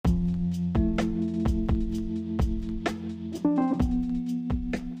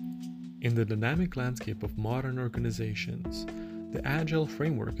In the dynamic landscape of modern organizations, the Agile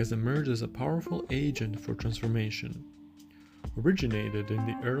framework has emerged as a powerful agent for transformation. Originated in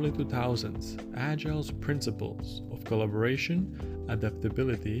the early 2000s, Agile's principles of collaboration,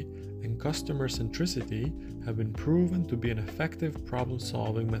 adaptability, and customer centricity have been proven to be an effective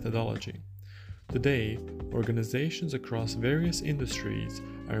problem-solving methodology. Today, organizations across various industries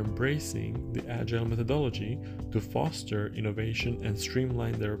are embracing the Agile methodology to foster innovation and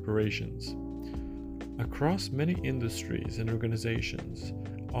streamline their operations. Across many industries and organizations,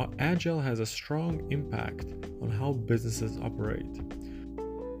 Agile has a strong impact on how businesses operate.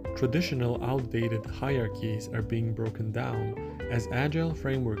 Traditional outdated hierarchies are being broken down as Agile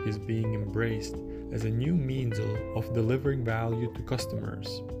framework is being embraced as a new means of delivering value to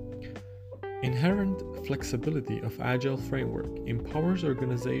customers. Inherent flexibility of Agile framework empowers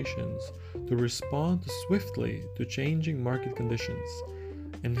organizations to respond swiftly to changing market conditions,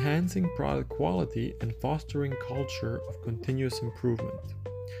 enhancing product quality and fostering culture of continuous improvement.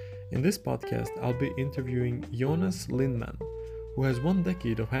 In this podcast, I'll be interviewing Jonas Lidman, who has 1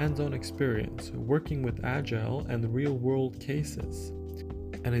 decade of hands-on experience working with Agile and real-world cases.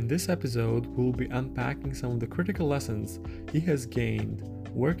 And in this episode, we'll be unpacking some of the critical lessons he has gained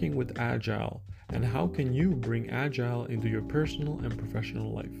working with Agile and how can you bring Agile into your personal and professional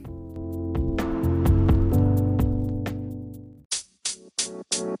life.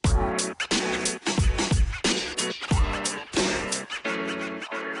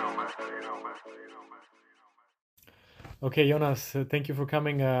 Okay, Jonas, thank you for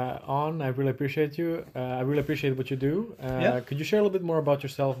coming on. I really appreciate you. I really appreciate what you do. Could you share a little bit more about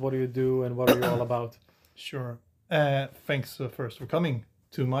yourself? What do you do and what are you all about? Sure. Thanks first for coming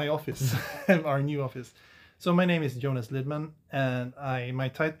to my office, our new office. So my name is Jonas Lidman and my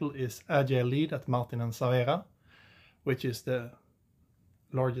title is Agile Lead at Martin & Servera, which is the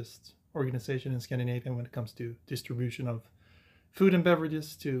largest organization in Scandinavia when it comes to distribution of food and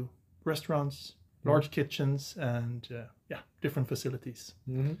beverages to restaurants, large kitchens, and different facilities.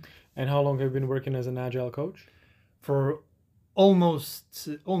 Mm-hmm. And how long have you been working as an Agile coach? For almost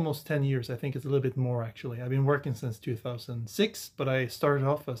 10 years. I think it's a little bit more actually. I've been working since 2006, but I started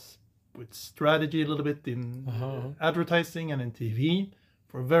off with strategy a little bit in advertising and in TV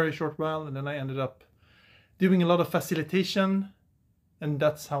for a very short while, and then I ended up doing a lot of facilitation, and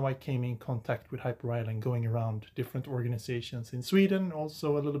that's how I came in contact with Hyper and going around different organizations in Sweden,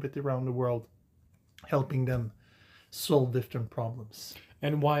 also a little bit around the world, helping them solve different problems.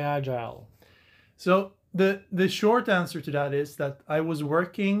 And why Agile? So the short answer to that is that I was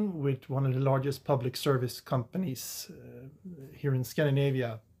working with one of the largest public service companies here in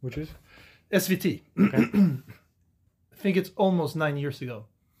Scandinavia. Which is? SVT. Okay. I think it's almost 9 years ago.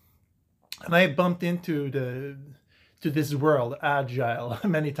 And I bumped into this world, Agile,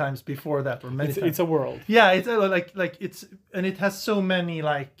 many times before that. It's a world. Yeah, it's and it has so many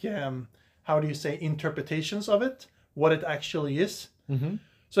how do you say, interpretations of it, what it actually is. Mm-hmm.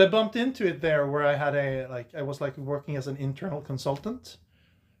 So I bumped into it there where I had I was working as an internal consultant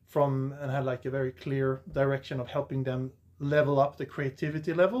and had a very clear direction of helping them level up the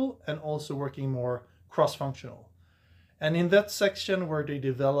creativity level and also working more cross-functional. And in that section where they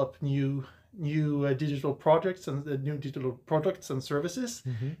develop new digital projects and new digital products and services,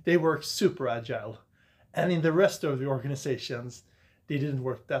 they work super agile. And in the rest of the organizations, they didn't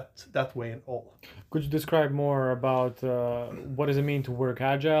work that way at all. Could you describe more about what does it mean to work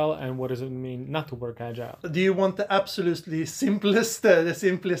agile and what does it mean not to work agile? Do you want the absolutely simplest,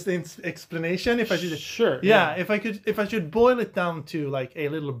 explanation? If I should, sure. Yeah. If I should boil it down to a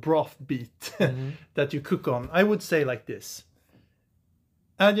little broth beat that you cook on, I would say like this: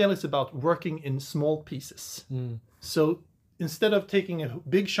 Agile is about working in small pieces. So instead of taking a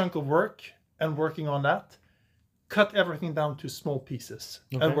big chunk of work and working on that, cut everything down to small pieces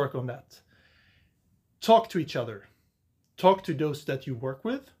and work on that. Talk to each other. Talk to those that you work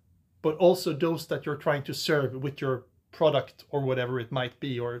with, but also those that you're trying to serve with your product or whatever it might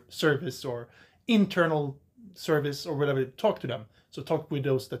be, or service or internal service or whatever. Talk to them. So talk with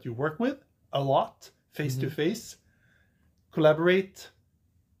those that you work with a lot, face to face. Collaborate.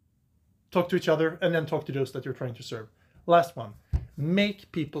 Talk to each other, and then talk to those that you're trying to serve. Last one.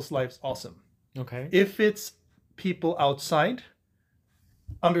 Make people's lives awesome. Okay. If it's people outside,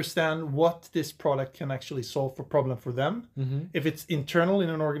 understand what this product can actually solve for problem for them. If it's internal in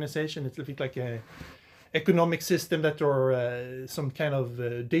an organization, it's like a economic system that or some kind of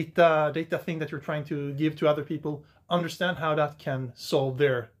data thing that you're trying to give to other people, understand how that can solve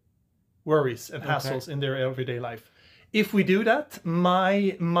their worries and hassles in their everyday life. If we do that,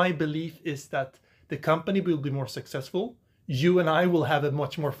 my belief is that the company will be more successful. you and I will have a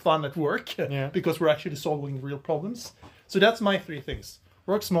much more fun at work because we're actually solving real problems. So that's my 3 things.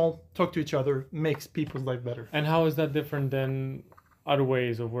 Work small, talk to each other, makes people's life better. And how is that different than other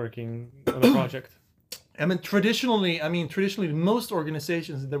ways of working on a project? Traditionally, most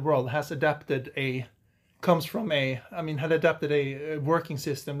organizations in the world had adapted a working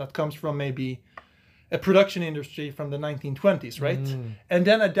system that comes from maybe a production industry from the 1920s, right? And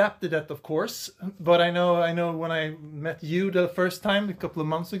then adapted that, of course. But I know when I met you the first time a couple of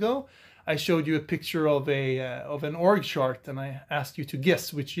months ago, I showed you a picture of an org chart, and I asked you to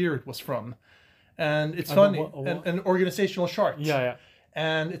guess which year it was from. And it's funny, an organizational chart. Yeah.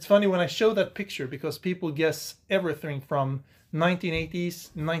 And it's funny when I show that picture because people guess everything from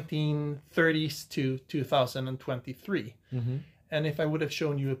 1980s, 1930s to 2023. And if I would have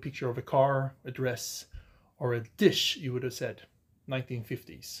shown you a picture of a car, a dress, or a dish, you would have said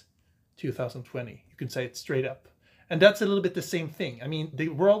 1950s, 2020. You can say it straight up. And that's a little bit the same thing. The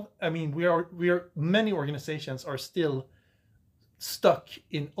world, many organizations are still stuck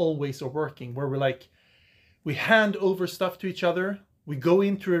in old ways of working where we hand over stuff to each other. We go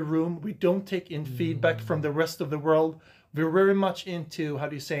into a room. We don't take in feedback from the rest of the world. We're very much into,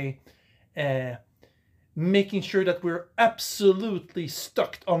 making sure that we're absolutely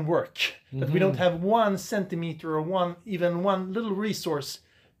stuck on work, that we don't have 1 centimeter or even one little resource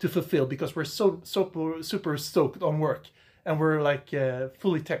to fulfill because we're so super stoked on work and we're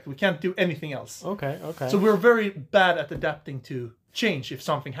fully tech. We can't do anything else. Okay. So we're very bad at adapting to change if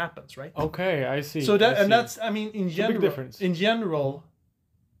something happens, right? Okay, I see. So that's in general. Big difference. In general,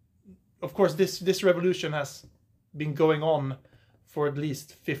 of course, this revolution has been going on for at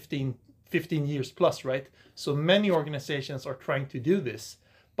least 15 years plus, right? So many organizations are trying to do this,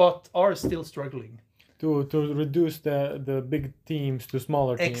 but are still struggling. To reduce the big teams to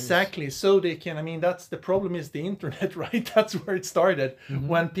smaller teams. Exactly. So they can, that's the problem is the internet, right? That's where it started,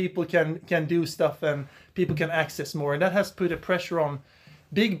 when people can do stuff and people can access more. And that has put a pressure on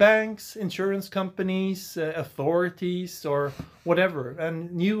big banks, insurance companies, authorities, or whatever,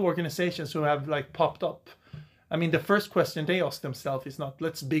 and new organizations who have popped up. The first question they ask themselves is not,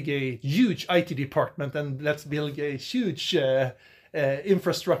 let's build a huge IT department and let's build a huge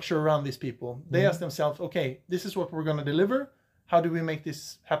infrastructure around these people. They ask themselves, okay, this is what we're going to deliver. How do we make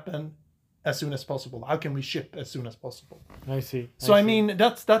this happen as soon as possible? How can we ship as soon as possible? I see. So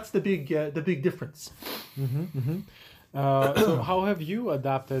that's the big difference. So how have you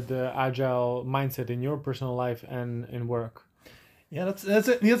adapted the agile mindset in your personal life and in work? Yeah, that's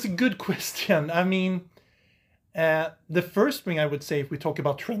a good question. The first thing I would say, if we talk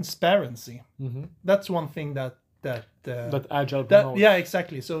about transparency, that's one thing that agile promotes. Yeah,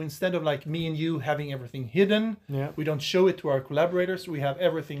 exactly. So instead of me and you having everything hidden, we don't show it to our collaborators. We have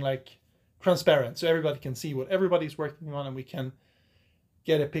everything transparent, so everybody can see what everybody's working on, and we can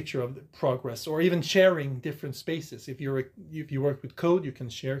get a picture of the progress, or even sharing different spaces. If you work with code, you can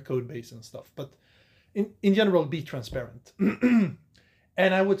share code base and stuff. But in general, be transparent.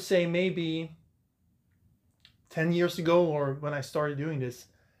 And I would say maybe 10 years ago, or when I started doing this,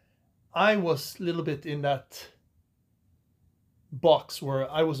 I was a little bit in that box where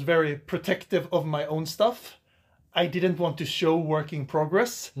I was very protective of my own stuff. I didn't want to show working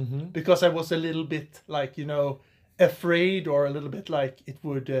progress because I was a little bit afraid, or a little bit it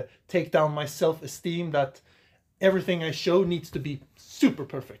would take down my self-esteem, that everything I show needs to be super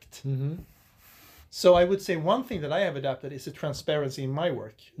perfect. So I would say one thing that I have adapted is the transparency in my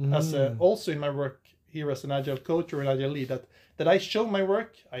work, also in my work here as an agile coach or an agile lead, that I show my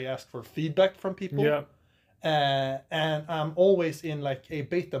work. I ask for feedback from people, and I'm always in a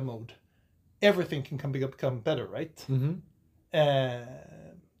beta mode. Everything can become better, right?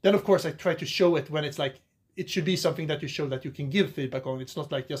 Then of course I try to show it when it's it should be something that you show that you can give feedback on. It's not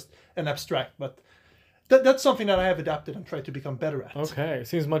just an abstract, but that's something that I have adapted and tried to become better at. Okay, it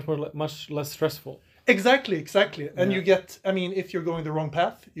seems much less stressful. Exactly. And you get, if you're going the wrong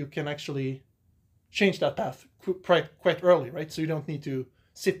path, you can actually change that path quite early, right? So you don't need to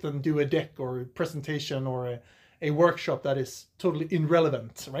sit and do a deck or a presentation or a workshop that is totally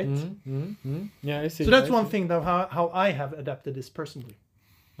irrelevant, right? Yeah, I see. So that's one thing that how I have adapted this personally.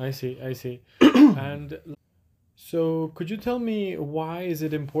 I see. And so could you tell me, why is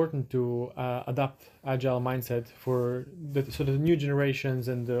it important to adopt agile mindset for the new generations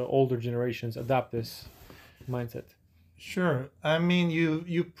and the older generations adopt this mindset? Sure. I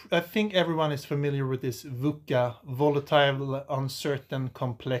think everyone is familiar with this VUCA, volatile, uncertain,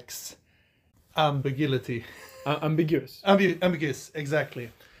 complex, ambiguity. Ambiguous. Ambiguous,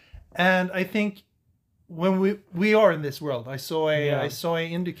 exactly. And I think when we are in this world. I saw Yeah. I saw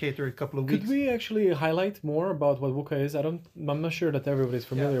an indicator a couple of weeks. Could we actually highlight more about what VUCA is? I'm not sure that everybody's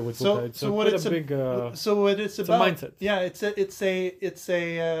familiar with So- VUCA. It's so what quite it's a a- big. So what it's about? a mindset. Yeah, it's a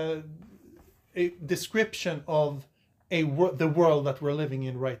description of the world that we're living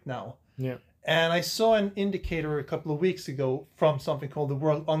in right now. Yeah. And I saw an indicator a couple of weeks ago from something called the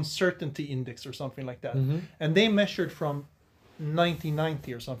World Uncertainty Index or something like that. And they measured from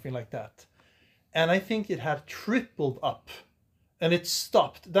 1990 or something like that. And I think it had tripled up. And it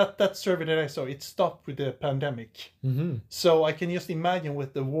stopped. That survey that I saw, it stopped with the pandemic. So I can just imagine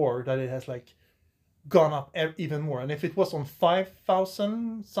with the war that it has like gone up even more. And if it was on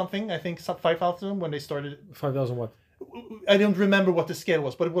 5,000 something, I think 5,000 when they started. 5,000 what? I don't remember what the scale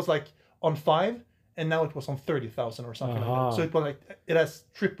was, but it was like on 5, and now it was on 30,000 or something like that. So it was like it has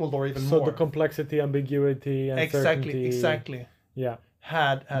tripled or even more. So the complexity, ambiguity, and uncertainty. Exactly. Yeah.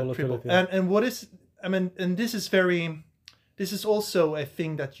 Had tripled. And what is, I mean, and this is also a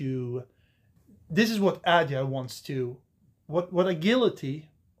thing that this is what Agile wants to, what agility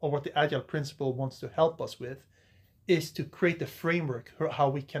or what the Agile principle wants to help us with is to create a framework for how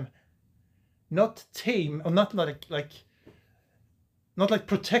we can not tame, or not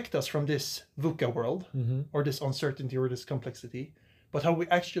protect us from this VUCA world or this uncertainty or this complexity, but how we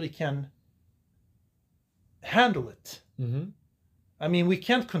actually can handle it. I mean, we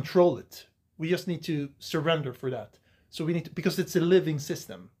can't control it. We just need to surrender for that. So we need to, because it's a living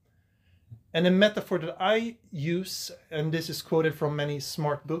system. And a metaphor that I use, and this is quoted from many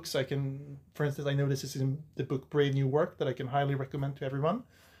smart books. For instance, I know this is in the book Brave New Work that I can highly recommend to everyone,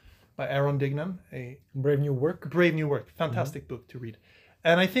 by Aaron Dignan. Brave New Work? Brave New Work. Fantastic book to read.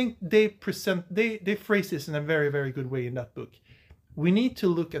 And I think they phrase this in a very, very good way in that book. We need to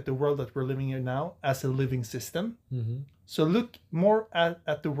look at the world that we're living in now as a living system. So look more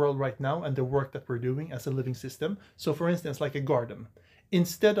at the world right now and the work that we're doing as a living system. So for instance, like a garden.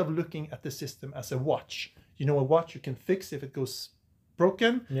 Instead of looking at the system as a watch, a watch you can fix if it goes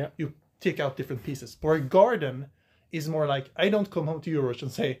broken, you take out different pieces. Or a garden is more like, I don't come home to Eurosh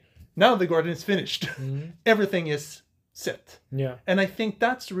and say, now the garden is finished. Everything is set. Yeah. And I think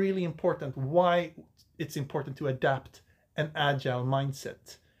that's really important, why it's important to adapt an agile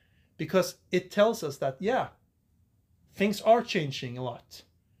mindset. Because it tells us that, things are changing a lot.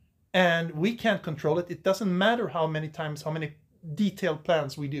 And we can't control it. It doesn't matter how many detailed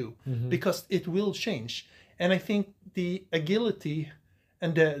plans we do, because it will change. And I think the agility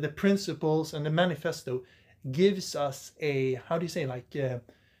and the principles and the manifesto gives us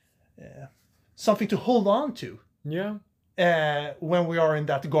something to hold on to. Yeah. When we are in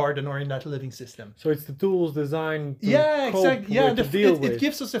that garden or in that living system. So it's the tools designed to exactly. to deal with. It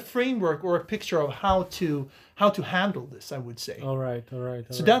gives us a framework or a picture of how to handle this, I would say. All right.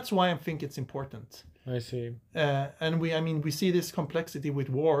 So that's why I think it's important. I see. And we see this complexity with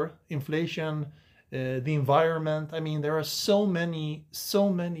war, inflation, the environment. I mean, there are so many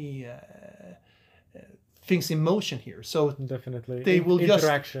things in motion here. So definitely they will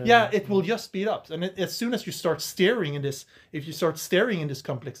interaction. It will just speed up. And as soon as you start staring in this, if you start staring in this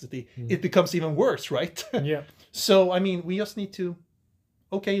complexity, it becomes even worse, right? Yeah. So, I mean, we just need to,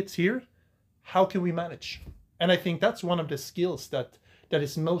 it's here. How can we manage? And I think that's one of the skills that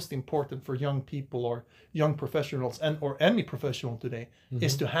is most important for young people or young professionals or any professional today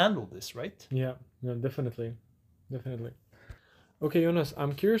is to handle this, right? Yeah, definitely. Okay, Jonas,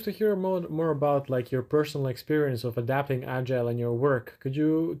 I'm curious to hear more about like your personal experience of adapting Agile in your work. Could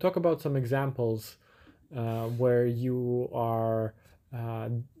you talk about some examples where you are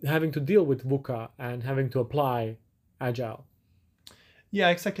having to deal with VUCA and having to apply Agile? Yeah,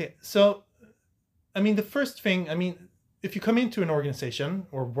 exactly. So, I mean, the first thing, if you come into an organization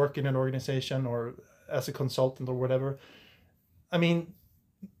or work in an organization or as a consultant or whatever,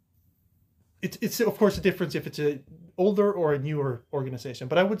 it's of course a difference if it's a older or a newer organization.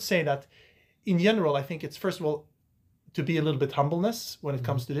 But I would say that in general, I think it's first of all to be a little bit humbleness when it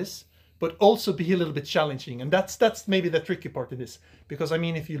comes to this, but also be a little bit challenging. And that's maybe the tricky part of this. Because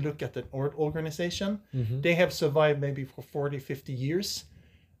if you look at an organization, they have survived maybe for 40, 50 years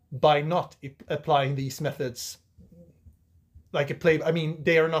by not applying these methods like a play.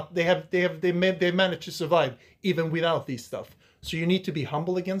 They managed to survive even without these stuff. So you need to be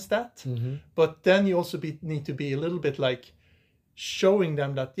humble against that. But then you also need to be a little bit like showing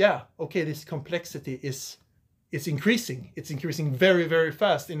them that, this complexity is increasing. It's increasing very, very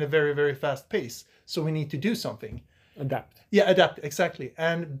fast in a very, very fast pace. So we need to do something. Adapt. Yeah, adapt, exactly.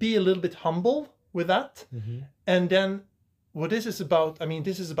 And be a little bit humble with that. And then what this is about,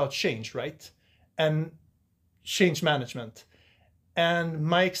 this is about change, right? And change management. And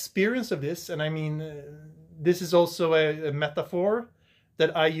my experience of this, and I mean, this is also a metaphor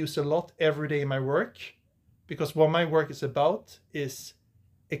that I use a lot every day in my work, because what my work is about is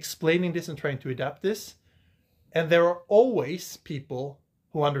explaining this and trying to adapt this. And there are always people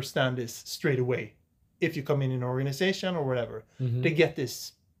who understand this straight away. If you come in an organization or whatever, they get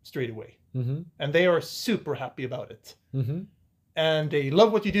this straight away. And they are super happy about it. And they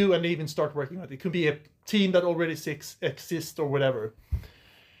love what you do, and they even start working on it. It could be a team that already exists or whatever.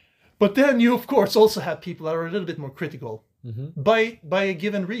 But then you, of course, also have people that are a little bit more critical by a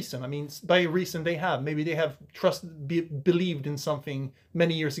given reason. I mean, by a reason they have. Maybe they have believed in something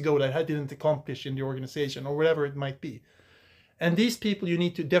many years ago that I didn't accomplish in the organization or whatever it might be. And these people you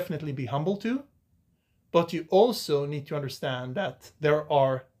need to definitely be humble to. But you also need to understand that there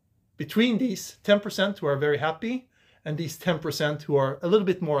are, between these 10% who are very happy and these 10% who are a little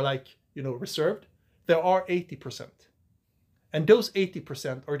bit more like, reserved, there are 80%. And those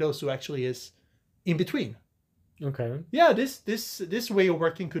 80% are those who actually is in between. Okay. Yeah, this way of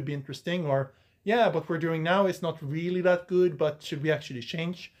working could be interesting, or yeah, what we're doing now is not really that good, but should we actually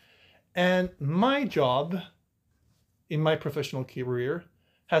change? And my job in my professional career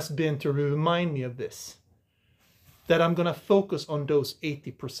has been to remind me of this, that I'm going to focus on those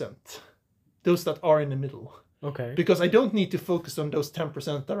 80%, those that are in the middle. Okay. Because I don't need to focus on those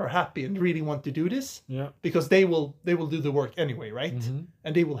 10% that are happy and really want to do this. Yeah. Because they will do the work anyway, right?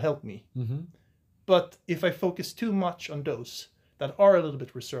 And they will help me. But if I focus too much on those that are a little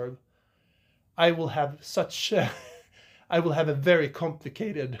bit reserved, I will have a very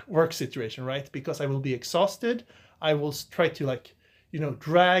complicated work situation, right? Because I will be exhausted. I will try to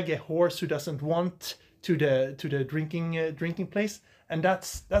drag a horse who doesn't want to the drinking place, and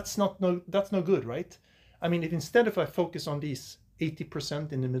that's no good, right? I mean, if I focus on these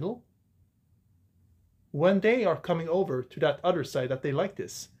 80% in the middle, when they are coming over to that other side that they like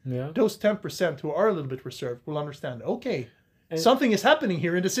this, those 10% who are a little bit reserved will understand, okay, something is happening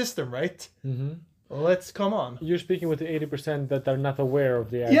here in the system, right? Let's come on. You're speaking with the 80% that are not aware of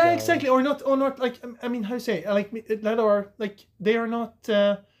the Agile. Yeah, exactly. Or not like, I mean, how you say, that are like, they are not,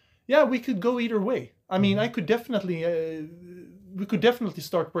 we could go either way. I mean, I could definitely, we could definitely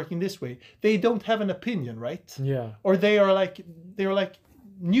start working this way. They don't have an opinion, right? Yeah. Or they are like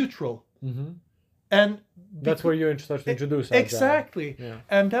neutral. And that's where you start to introduce Agile. Exactly. Yeah.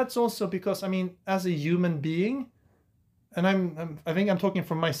 And that's also because, I mean, as a human being, and I think I'm talking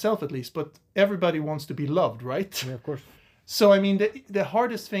from myself at least, but everybody wants to be loved, right? Yeah, of course. So, I mean, the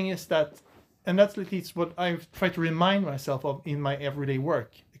hardest thing is that, and that's at least what I try to remind myself of in my everyday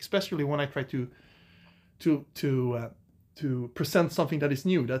work, especially when I try to present something that is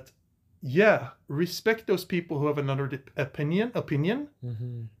new, that, respect those people who have another opinion,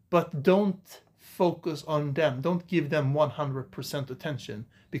 but don't focus on them. Don't give them 100% attention,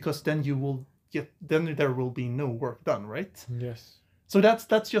 because then there will be no work done, right? Yes. So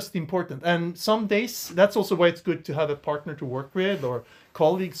that's just important. And some days, that's also why it's good to have a partner to work with, or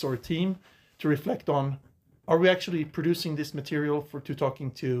colleagues or a team to reflect on, are we actually producing this material to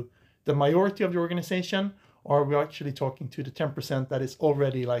talking to the majority of the organization, or are we actually talking to the 10% that is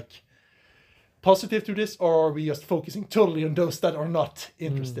already positive to this, or are we just focusing totally on those that are not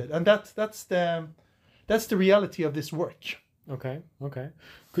interested? And that's the reality of this work. Okay.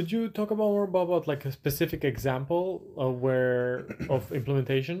 Could you talk more about a specific example of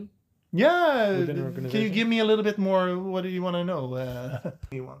implementation? Yeah. Can you give me a little bit more? What do you want to know?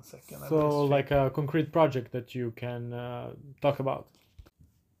 Give me 1 second. So a concrete project that you can talk about.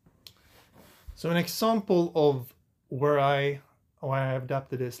 So an example of where I have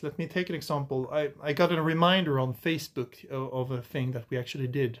adapted this. Let me take an example. I got a reminder on Facebook of a thing that we actually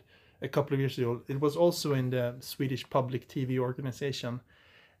did a couple of years ago. It was also in the Swedish public TV organization.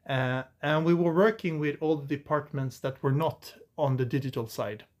 And we were working with all the departments that were not on the digital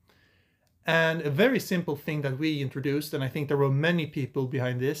side. And a very simple thing that we introduced, and I think there were many people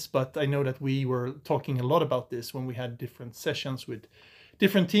behind this, but I know that we were talking a lot about this when we had different sessions with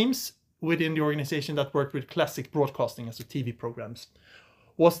different teams within the organization that worked with classic broadcasting as TV programs,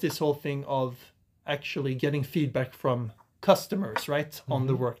 was this whole thing of actually getting feedback from customers, right, on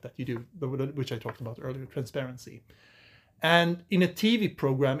the work that you do, which I talked about earlier, transparency. And in a TV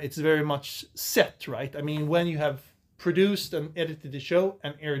program, it's very much set, right? I mean, when you have produced and edited the show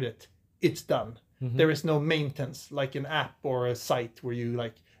and aired it, it's done. There is no maintenance like an app or a site where you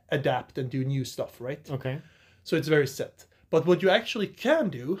adapt and do new stuff, right? Okay. So it's very set. But what you actually can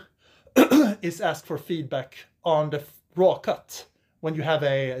do is ask for feedback on the raw cut when you have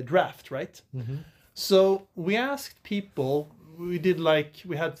a draft, right? So we asked people,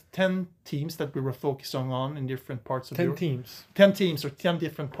 we had 10 teams that we were focusing on in different parts of 10 teams. 10 teams or 10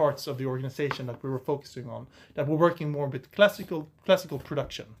 different parts of the organization that we were focusing on, that were working more with classical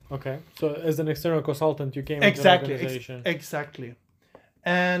production. Okay. So as an external consultant, you came Exactly. into the organization. Exactly.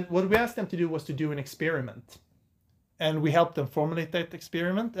 And what we asked them to do was to do an experiment. And we helped them formulate that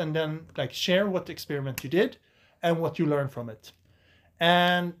experiment and then like share what experiment you did and what you learned from it.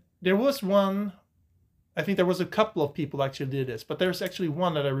 And there was one, I think there was a couple of people actually did this, but there's actually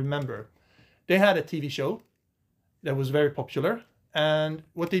one that I remember. They had a TV show that was very popular. And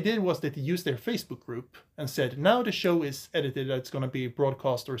what they did was that they used their Facebook group and said, now the show is edited, it's going to be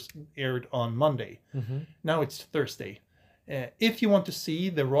broadcast or aired on Monday. Mm-hmm. Now it's Thursday. If you want to see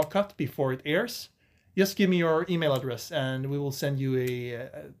the raw cut before it airs, just give me your email address and we will send you a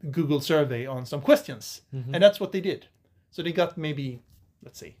Google survey on some questions. Mm-hmm. And that's what they did. So they got maybe,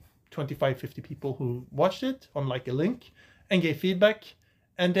 let's say, 25, 50 people who watched it on like a link and gave feedback.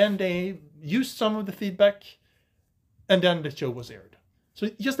 And then they used some of the feedback and then the show was aired. So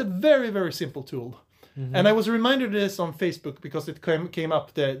just a very, very simple tool. Mm-hmm. And I was reminded of this on Facebook because it came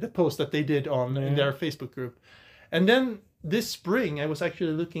up, the post that they did in their Facebook group. And then this spring, I was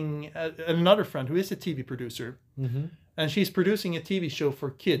actually looking at another friend who is a TV producer. Mm-hmm. And she's producing a TV show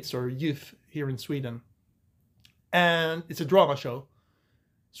for kids or youth here in Sweden. And it's a drama show,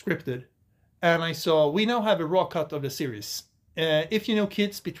 scripted. And I saw, we now have a raw cut of the series. If you know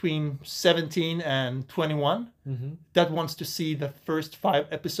kids between 17 and 21 mm-hmm. that wants to see the first 5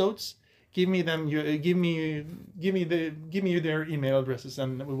 episodes, give me their email addresses,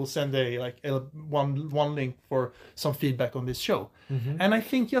 and we will send one link for some feedback on this show. Mm-hmm. And I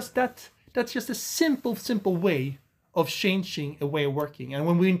think just that's just a simple way of changing a way of working. And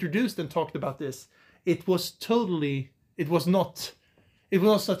when we introduced and talked about this,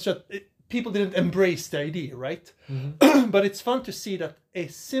 people didn't embrace the idea, right? Mm-hmm. But it's fun to see that a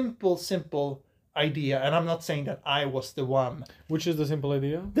simple idea, and I'm not saying that I was the one. Which is the simple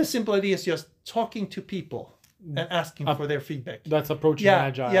idea? The simple idea is just talking to people and asking for their feedback. That's approaching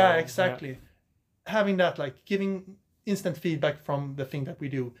Agile. Yeah, exactly. Yeah. Having that, like giving instant feedback from the thing that we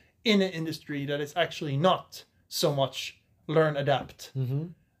do in an industry that is actually not so much learn, adapt. Mm-hmm.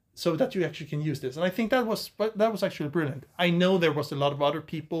 So that you actually can use this. And I think that was actually brilliant. I know there was a lot of other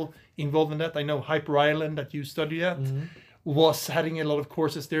people involved in that. I know Hyper Island that you studied at mm-hmm. was having a lot of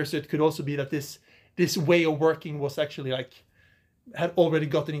courses there. So it could also be that this way of working was actually had already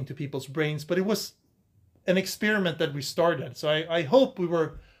gotten into people's brains. But it was an experiment that we started. So I hope we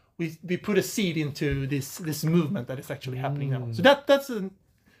put a seed into this movement that is actually happening now. So that's a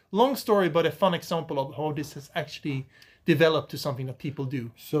long story, but a fun example of how this has actually develop to something that people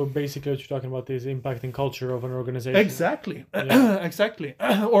do. So basically what you're talking about is impacting culture of an organization. Exactly. Yeah. Exactly.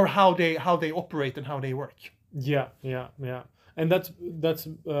 Or how they operate and how they work. Yeah. And that's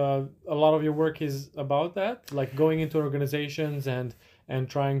a lot of your work is about that, like going into organizations and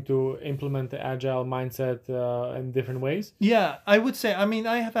trying to implement the Agile mindset in different ways. Yeah, I would say, I mean,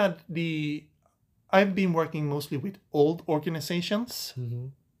 I've been working mostly with old organizations. Mm-hmm.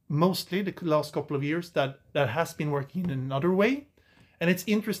 Mostly the last couple of years that has been working in another way. And it's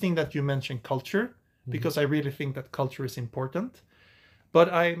interesting that you mentioned culture, because I really think that culture is important. But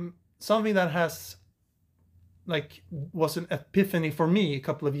something that was an epiphany for me a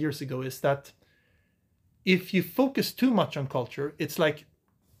couple of years ago is that if you focus too much on culture, it's like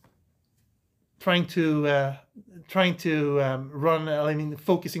focusing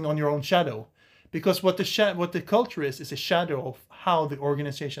on your own shadow. Because what the culture is a shadow of how the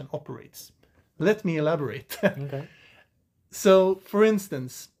organization operates. Let me elaborate. Okay. So, for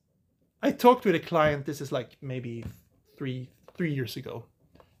instance, I talked with a client, this is like maybe three years ago,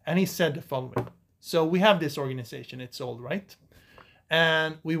 and he said the following. So we have this organization, it's old, right?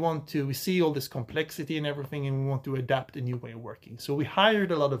 And we see all this complexity and everything, and we want to adapt a new way of working. So we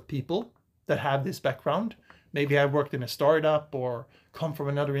hired a lot of people that have this background. Maybe I've worked in a startup or come from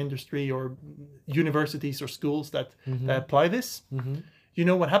another industry or universities or schools that apply this. Mm-hmm. You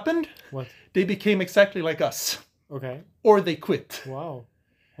know what happened? What? They became exactly like us. Okay. Or they quit. Wow.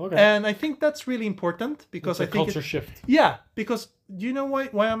 Okay. And I think that's really important because it's a culture shift. Yeah, because do you know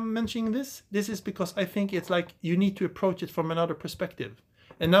why I'm mentioning this? This is because I think it's like you need to approach it from another perspective.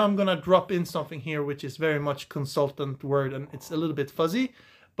 And now I'm going to drop in something here which is very much consultant word and it's a little bit fuzzy.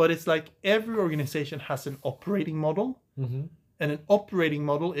 But it's like every organization has an operating model. Mm-hmm. And an operating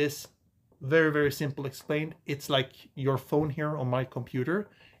model is very, very simple explained. It's like your phone here on my computer.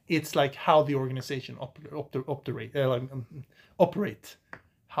 It's like how the organization operate.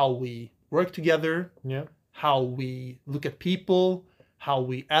 How we work together. Yeah. How we look at people. how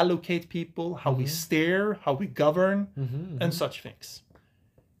we allocate people, how we steer, how we govern, and such things.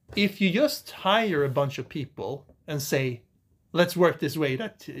 If you just hire a bunch of people and say, let's work this way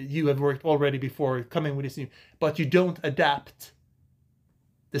that you have worked already before, coming with this new, but you don't adapt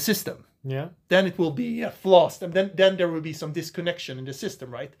the system, then it will be flaws, and then there will be some disconnection in the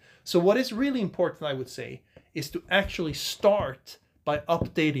system, right? So what is really important, I would say, is to actually start by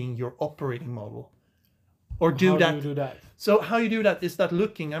updating your operating model, or do that. How do you do that? So how you do that is that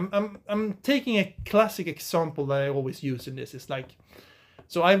looking. I'm taking a classic example that I always use in this. It's like,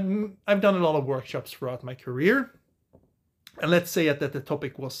 so I've done a lot of workshops throughout my career, and let's say that the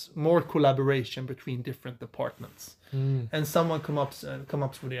topic was more collaboration between different departments. And someone come up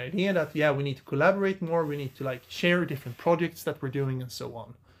with the idea that we need to collaborate more. We need to like share different projects that we're doing and so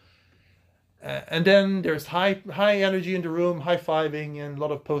on. And then there's high energy in the room, high-fiving and a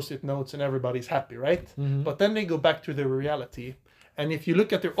lot of post-it notes, and everybody's happy, right? But then they go back to the reality. And if you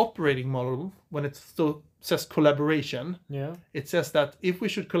look at their operating model, when it still says collaboration, it says that if we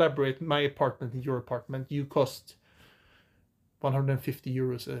should collaborate, my apartment and your apartment, you cost 150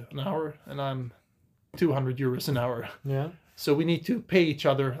 euros an hour, and I'm 200 euros an hour. So we need to pay each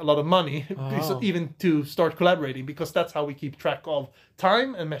other a lot of money, even to start collaborating, because that's how we keep track of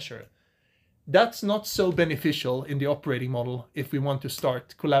time and measure. That's not so beneficial in the operating model if we want to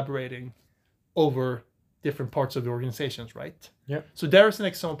start collaborating over different parts of the organizations, right? So there's an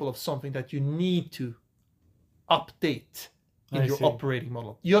example of something that you need to update in your operating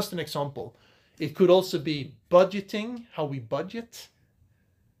model. Just an example. It could also be budgeting, how we budget.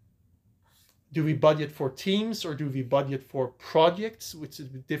 Do we budget for teams, or do we budget for projects, which is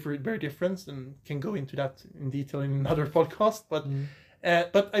very different, and can go into that in detail in another podcast.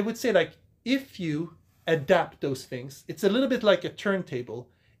 But I would say, like, if you adapt those things, it's a little bit like a turntable.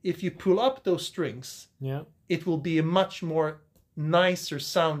 If you pull up those strings, it will be a much more nicer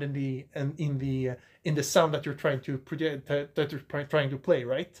sound in the sound that you're trying to project, that you're trying to play,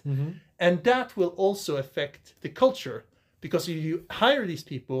 right? And that will also affect the culture, because if you hire these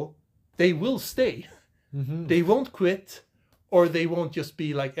people, they will stay. They won't quit, or they won't just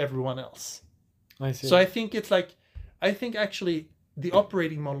be like everyone else. I see. So I think actually the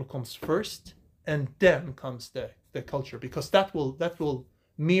operating model comes first, and then comes the culture, because that will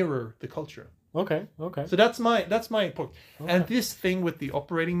mirror the culture. Okay. So that's my point. And this thing with the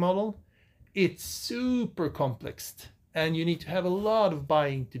operating model, it's super complex, and you need to have a lot of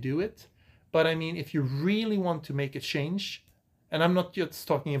buying to do it. But I mean, if you really want to make a change, and I'm not just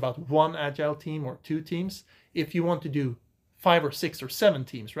talking about one agile team or two teams, if you want to do 5 or 6 or 7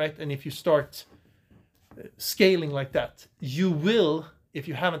 teams, right? And if you start scaling like that, you will, if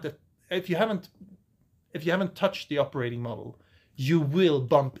you haven't touched the operating model, you will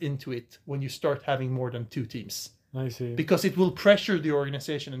bump into it when you start having more than 2 teams. I see. Because it will pressure the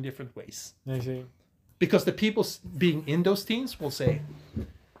organization in different ways. I see. Because the people being in those teams will say,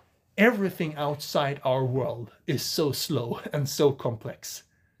 everything outside our world is so slow and so complex.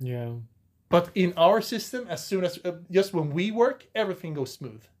 But in our system, as soon as just when we work, everything goes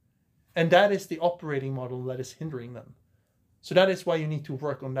smooth. And that is the operating model that is hindering them. So that is why you need to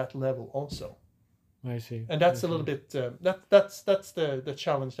work on that level also. I see. And that's a little bit that's the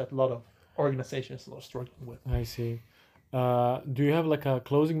challenge that a lot of organizations are struggling with. I see. Do you have like a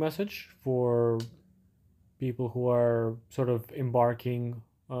closing message for people who are sort of embarking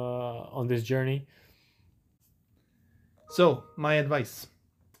on this journey? So my advice.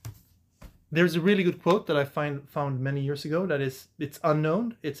 There's a really good quote that I found many years ago that it's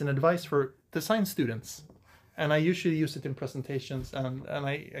unknown. It's an advice for design students. And I usually use it in presentations, and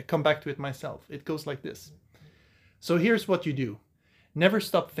I come back to it myself. It goes like this. So here's what you do. Never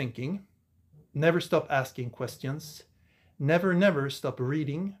stop thinking. Never stop asking questions. Never stop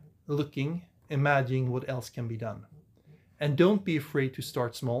reading, looking, imagining what else can be done. And don't be afraid to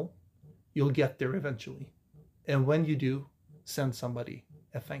start small. You'll get there eventually. And when you do, send somebody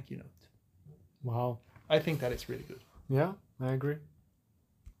a thank you note. Wow. I think that is really good. Yeah, I agree.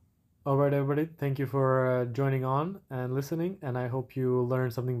 All right, everybody. Thank you for joining on and listening, and I hope you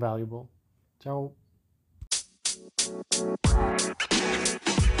learned something valuable. Ciao.